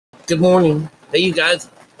Good morning. Hey, you guys.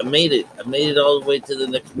 I made it. I made it all the way to the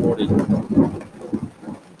next morning.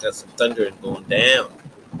 Got some thunder and going down.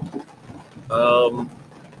 Um,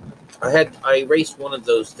 I erased one of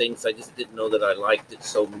those things. I just didn't know that I liked it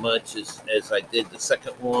so much as I did the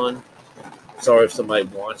second one. Sorry if somebody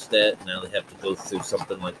watched that. Now they have to go through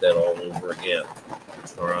something like that all over again.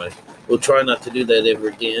 All right. We'll try not to do that ever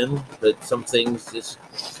again, but some things just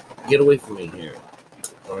get away from me here.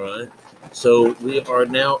 All right. So we are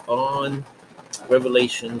now on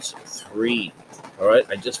Revelations 3. All right,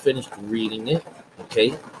 I just finished reading it.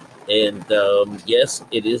 Okay, and yes,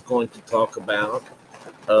 it is going to talk about.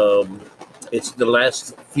 Um, it's the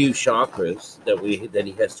last few chakras that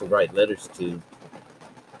he has to write letters to,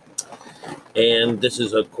 and this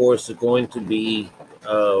is of course going to be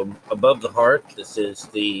above the heart. This is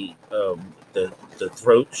the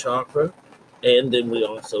throat chakra, and then we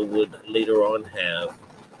also would later on have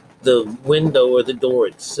the window or the door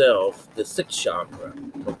itself, the sixth chakra.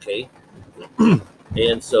 Okay.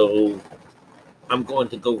 And so I'm going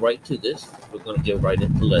to go right to this. We're going to get right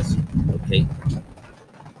into the lesson. Okay.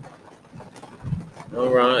 All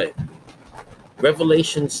right.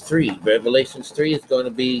 Revelations 3. Revelations 3 is going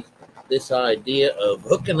to be this idea of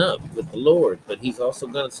hooking up with the Lord. But he's also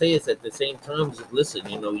going to say it's at the same time, listen,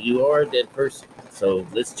 you are a dead person. So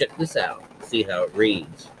let's check this out. See how it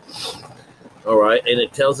reads. All right, and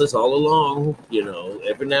it tells us all along,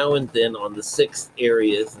 every now and then on the 6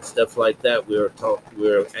 areas and stuff like that, we're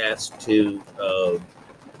asked to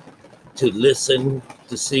listen,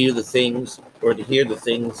 to see the things, or to hear the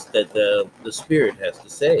things that the Spirit has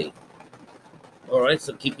to say. All right,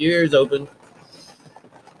 so keep your ears open.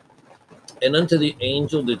 And unto the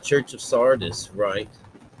angel of the church of Sardis write,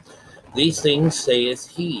 these things saith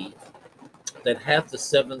he that hath the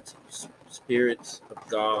 7 spirits of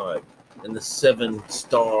God and the 7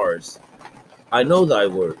 stars. I know thy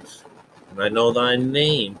works, and I know thy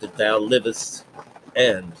name, that thou livest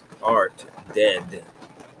and art dead.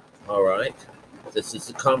 All right. This is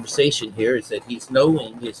the conversation here, is that he's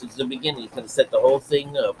knowing, this is the beginning. He's going to set the whole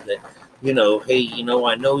thing up that, hey,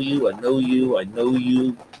 I know you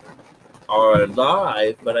are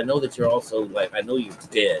alive, but I know that you're also I know you're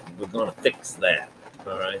dead. We're going to fix that.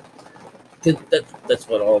 All right. That's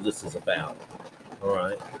what all this is about. All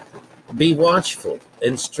right. Be watchful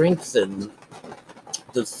and strengthen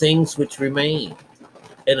the things which remain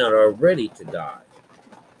and are ready to die.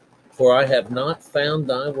 For I have not found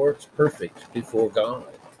thy works perfect before God.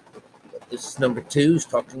 This number 2 is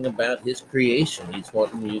talking about his creation. He's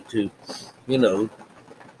wanting you to,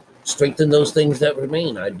 strengthen those things that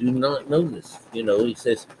remain. I do not know this. He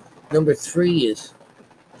says, number 3 is,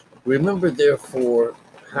 remember therefore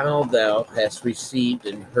how thou hast received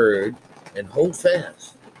and heard, and hold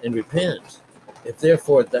fast and repent. If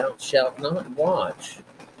therefore thou shalt not watch,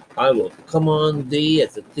 I will come on thee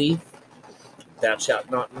as a thief. Thou shalt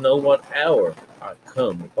not know what hour I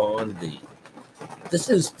come upon thee. This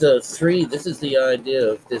is the idea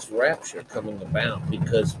of this rapture coming about,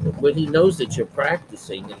 because when he knows that you're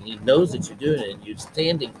practicing and he knows that you're doing it and you're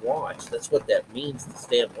standing watch, that's what that means, to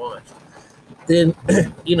stand watch. Then,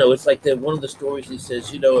 it's like one of the stories he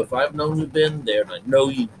says, if I've known you've been there and I know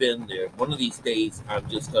you've been there, one of these days I'm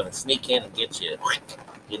just going to sneak in and get you.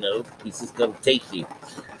 He's just going to take you.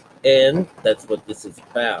 And that's what this is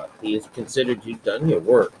about. He has considered you've done your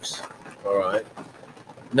works. All right.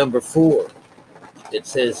 Number 4, it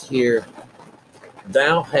says here,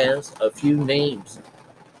 thou hast a few names,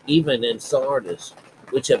 even in Sardis,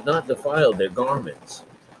 which have not defiled their garments,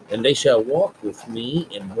 and they shall walk with me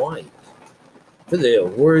in white, for they are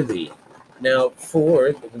worthy. Now,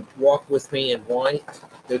 4, walk with me in white,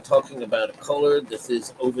 they're talking about a color. This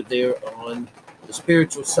is over there on the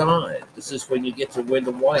spiritual side. This is when you get to wear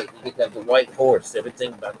the white. You get to have the white horse.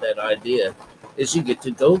 Everything about that idea is you get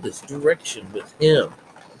to go this direction with him.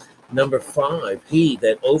 Number 5, he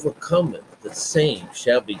that overcometh, the same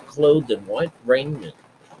shall be clothed in white raiment,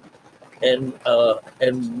 and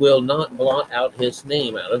will not blot out his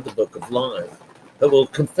name out of the book of life, but will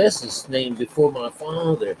confess his name before my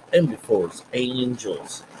Father and before his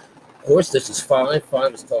angels. Of course, this is 5.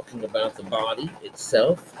 5 is talking about the body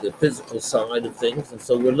itself, the physical side of things. And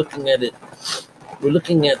so we're looking at it, we're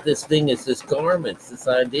looking at this thing as this garments, this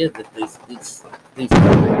idea that these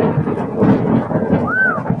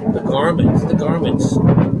the garments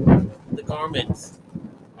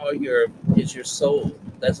is your soul.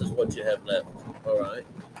 That's just what you have left. All right.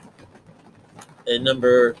 And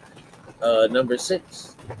number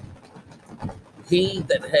 6, He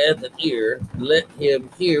that hath an ear, let him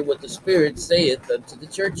hear what the Spirit saith unto the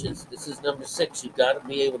churches. This is number 6. You've got to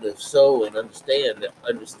be able to sow and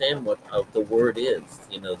understand what the word is.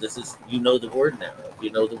 This is, the word now. If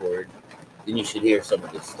you know the word, then you should hear some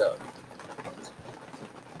of this stuff.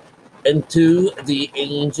 And to the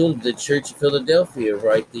angel of the church of Philadelphia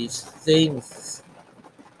write these things.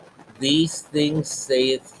 These things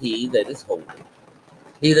saith he that is holy,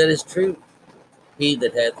 he that is true, he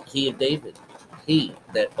that hath the key of David, he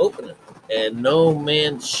that openeth, and no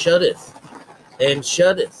man shutteth,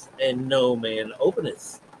 and no man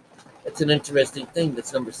openeth. That's an interesting thing.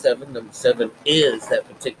 That's number 7. Number 7 is that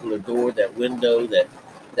particular door, that window,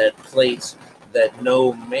 that place that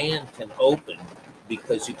no man can open,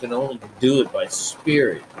 because you can only do it by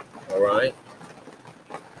Spirit. All right?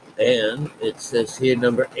 And it says here,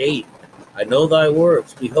 number 8, I know thy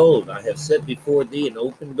works. Behold, I have set before thee an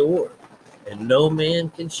open door, and no man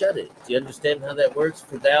can shut it. Do you understand how that works?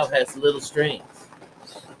 For thou hast little strength.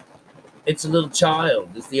 It's a little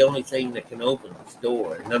child. It's the only thing that can open this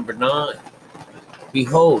door. Number 9,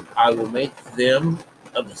 behold, I will make them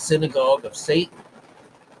of the synagogue of Satan,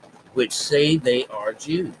 which say they are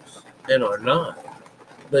Jews, and are not,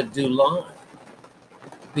 but do lie.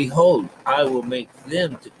 Behold, I will make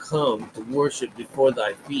them to come to worship before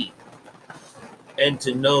thy feet, and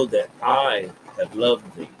to know that I have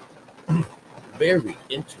loved thee. Very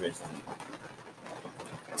interesting.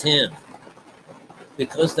 10,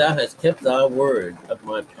 because thou hast kept thy word of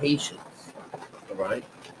my patience, all right,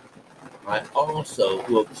 I also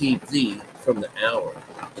will keep thee from the hour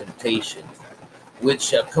of temptation, which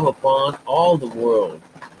shall come upon all the world,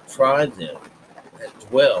 try them that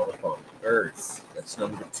dwell upon the earth. That's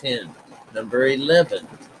number 10. Number 11,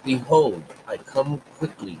 behold, I come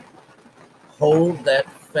quickly. Hold that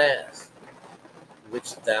fast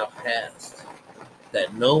which thou hast,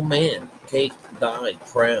 that no man take thy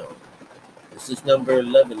crown. This is number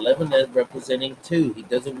 11. 11 is representing 2. He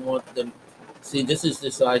doesn't want them. See, this is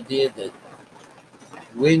this idea that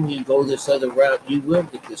when you go this other route, you will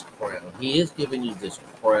get this crown. He is giving you this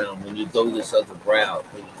crown when you go this other route.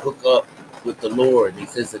 When you hook up with the Lord, he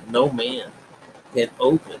says that no man can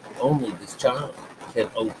open. Only this child can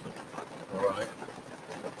open. All right.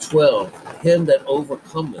 12, him that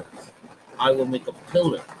overcometh, I will make a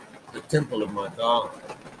pillar, the temple of my God,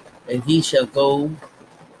 and he shall go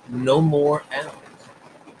no more out.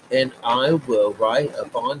 And I will write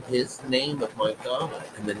upon his name of my God,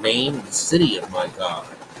 and the name of the city of my God,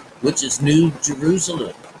 which is New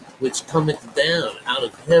Jerusalem, which cometh down out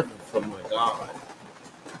of heaven from my God.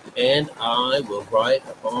 And I will write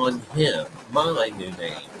upon him my new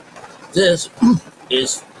name. This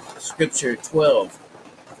is Scripture 12.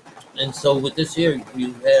 And so with this here,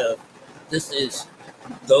 you have, this is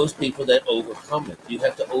those people that overcome it. You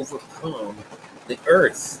have to overcome the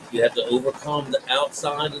earth. You have to overcome the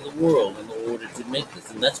outside of the world in order to make this.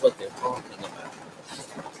 And that's what they're talking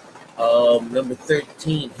about. Number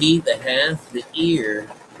 13, he that hath the ear,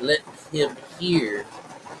 let him hear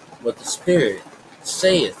what the Spirit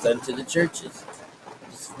saith unto the churches.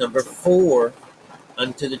 This is number 4,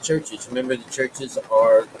 unto the churches. Remember, the churches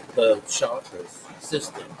are the chakras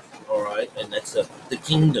system. All right, and that's the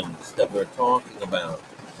kingdoms that we're talking about.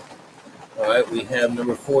 All right, we have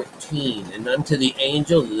number 14, and unto the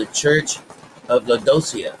angel of the church of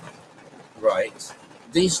Laodicea writes,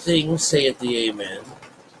 these things saith the Amen,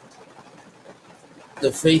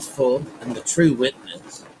 the faithful and the true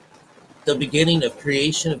witness, the beginning of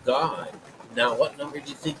creation of God. Now, what number do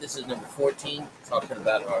you think this is? Number 14, talking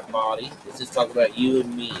about our body. This is talking about you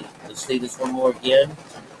and me. Let's say this one more again.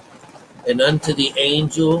 And unto the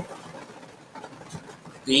angel,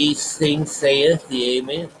 these things saith the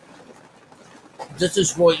Amen. This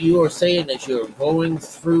is what you are saying as you're going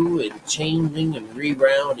through and changing and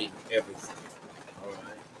rerouting everything. All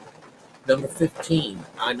right. Number 15,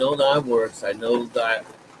 I know thy works. I know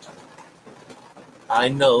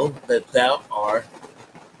that thou art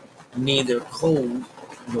neither cold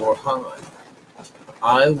nor hot.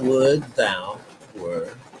 I would thou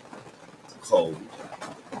were cold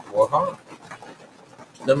or hot.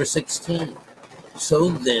 Number 16, so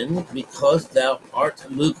then, because thou art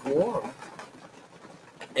lukewarm,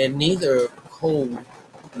 and neither cold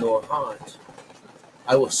nor hot,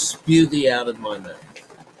 I will spew thee out of my mouth.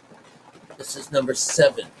 This is number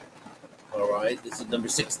 7. All right. This is number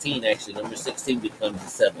 16, actually. Number 16 becomes the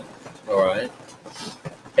 7. All right.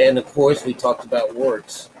 And of course, we talked about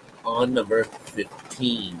works on number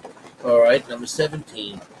 15. All right. Number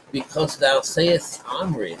 17, because thou sayest,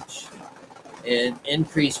 I'm rich, and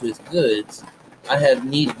increase with goods, I have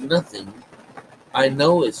need of nothing. I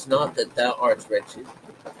know it's not that thou art wretched,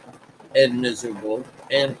 and miserable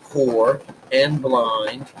and poor and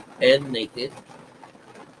blind and naked.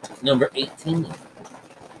 Number 18.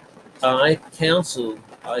 I counseled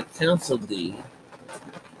thee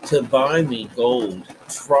to buy me gold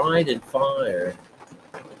tried in fire,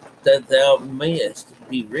 that thou mayest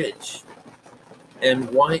be rich, and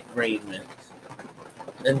white raiment,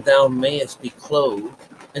 and thou mayest be clothed,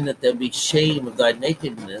 and that there be shame of thy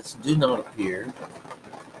nakedness do not appear,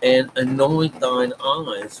 and anoint thine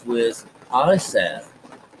eyes with eye salve,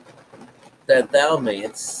 that thou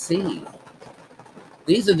mayest see.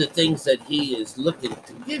 These are the things that he is looking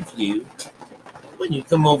to give you when you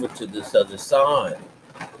come over to this other side.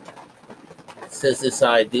 It says this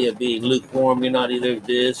idea of being lukewarm, you're not either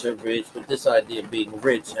this or rich, but this idea of being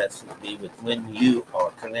rich has to be with when you are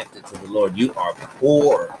connected to the Lord. You are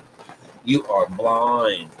poor, you are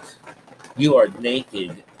blind, you are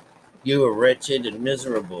naked, you are wretched and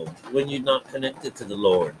miserable when you're not connected to the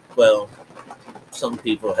Lord. Well, some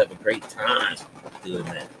people have a great time doing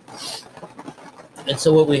that. And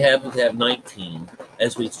so what we have 19,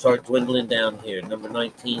 as we start dwindling down here. Number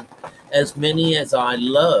 19, as many as I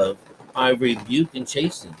love, I rebuke and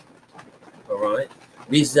chasten. All right?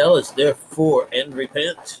 Be zealous, therefore, and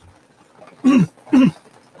repent.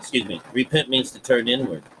 Excuse me. Repent means to turn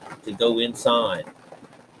inward, to go inside,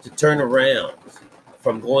 to turn around,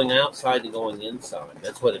 from going outside to going inside.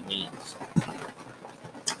 That's what it means.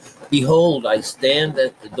 Behold, I stand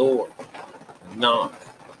at the door and knock.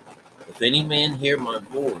 If any man hear my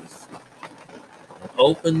voice and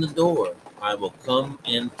open the door, I will come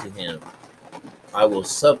into him. I will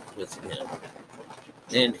sup with him,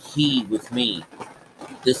 and he with me.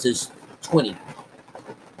 This is 20.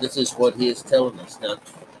 This is what he is telling us. Now,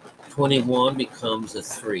 21 becomes a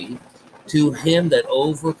 3. To him that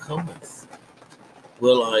overcometh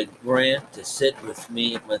will I grant to sit with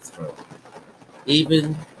me at my throne,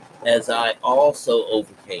 even as I also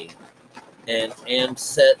overcame and am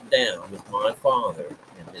set down with my Father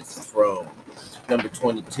in his throne. Number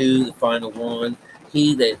 22, the final one.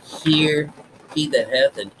 He that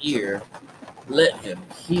hath an ear, let him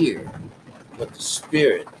hear what the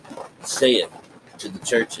Spirit saith to the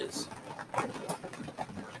churches.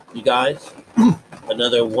 You guys,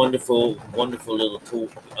 another wonderful little tool,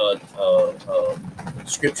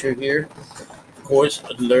 scripture here. Of course,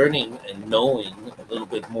 learning and knowing a little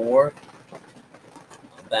bit more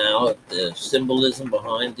about the symbolism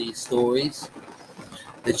behind these stories,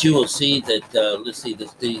 that you will see that let's see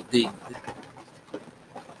this, the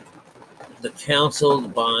counsel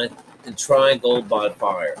by the try gold by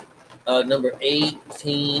fire. Number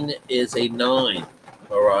 18 is a 9.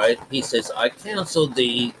 All right, he says, I counsel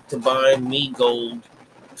thee to buy me gold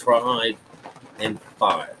tried in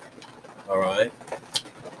fire. All right,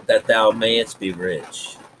 that thou mayest be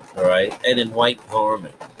rich. All right, and in white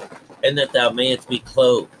garment, and that thou mayest be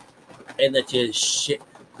clothed, and that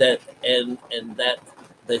that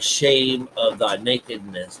the shame of thy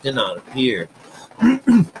nakedness do not appear.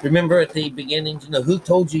 Remember at the beginning, who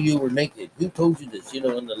told you were naked? Who told you this? In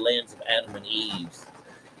the lands of Adam and Eve.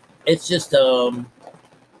 It's just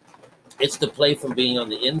it's the play from being on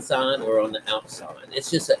the inside or on the outside.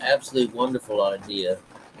 It's just an absolute wonderful idea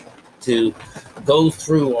to go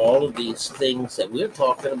through all of these things that we're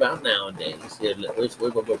talking about nowadays. Where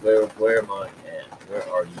am I at? Where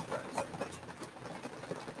are you guys?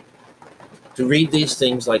 To read these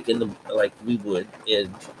things like we would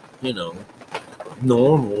in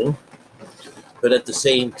normal, but at the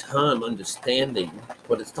same time understanding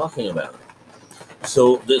what it's talking about.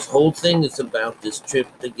 So this whole thing is about this trip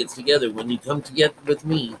that gets together. When you come together with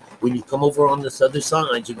me, when you come over on this other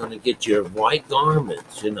side, you're going to get your white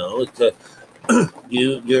garments. You're going to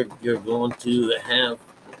have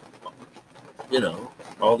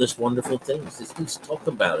all this wonderful things. Let's talk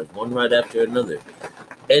about it one right after another.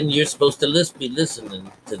 And you're supposed to be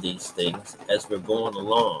listening to these things as we're going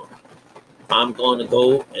along. I'm going to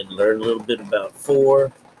go and learn a little bit about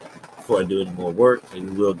 4 before I do any more work,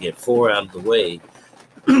 and we'll get 4 out of the way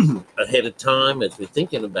ahead of time as we're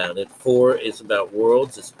thinking about it. 4 is about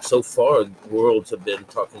worlds. So far, worlds have been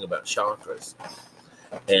talking about chakras.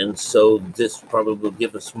 And so this probably will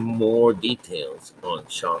give us more details on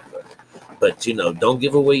chakra. But, don't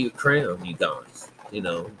give away your crown, you guys.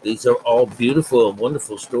 These are all beautiful and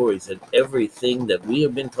wonderful stories, and everything that we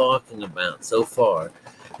have been talking about so far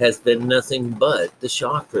has been nothing but the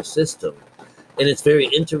chakra system. And it's very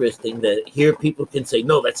interesting that here people can say,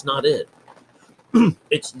 no, that's not it.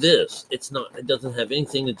 It's this. It's not. It doesn't have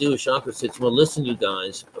anything to do with chakra system. Well, listen, you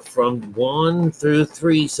guys, from 1 through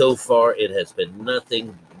 3 so far, it has been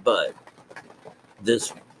nothing but the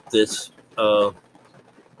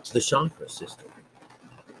chakra system.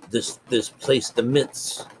 this place, the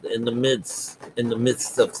midst, in the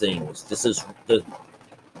midst of things. This is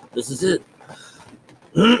it.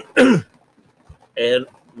 And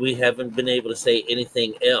we haven't been able to say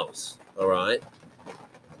anything else. All right.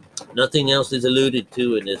 Nothing else is alluded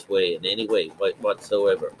to in this way, in any way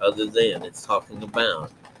whatsoever, other than it's talking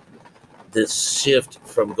about this shift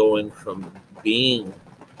from going from being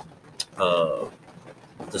the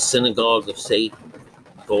synagogue of Satan,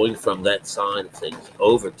 going from that side of things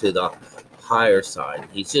over to the higher side.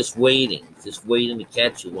 He's just waiting to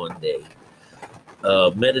catch you one day,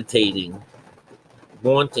 meditating,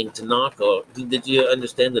 wanting to knock. Or did you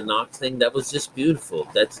understand the knock thing? That was just beautiful.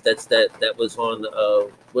 That was on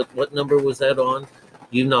what number was that on?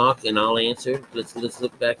 You knock and I'll answer. Let's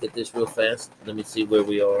look back at this real fast. Let me see where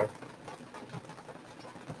we are.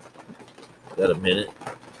 Got a minute.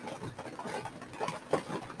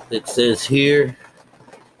 It says here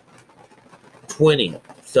 20.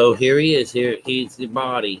 So here he is. Here he's the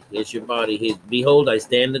body. Here's your body. Behold, I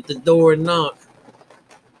stand at the door and knock.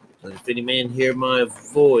 And if any man hear my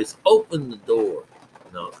voice, open the door,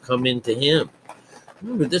 and I'll come into him.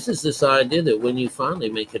 Remember, this is this idea that when you finally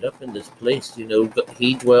make it up in this place, you know,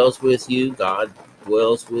 he dwells with you, God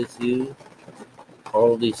dwells with you.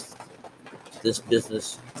 All this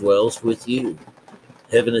business dwells with you.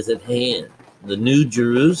 Heaven is at hand. The new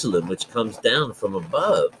Jerusalem, which comes down from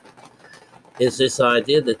above, is this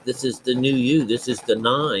idea that this is the new you. This is the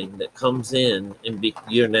 9 that comes in, and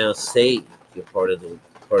you're now saved. You're part of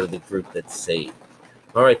the group that's saved.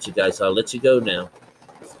 All right, you guys, I'll let you go now.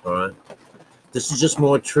 All right. This is just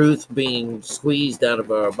more truth being squeezed out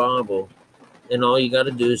of our Bible, and all you got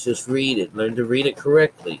to do is just read it. Learn to read it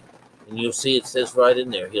correctly, and you'll see it says right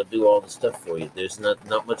in there. He'll do all the stuff for you. There's not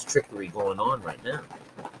much trickery going on right now.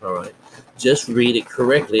 All right. Just read it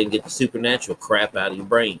correctly and get the supernatural crap out of your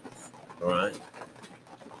brain. All right.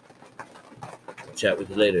 Chat with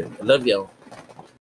you later. I love y'all.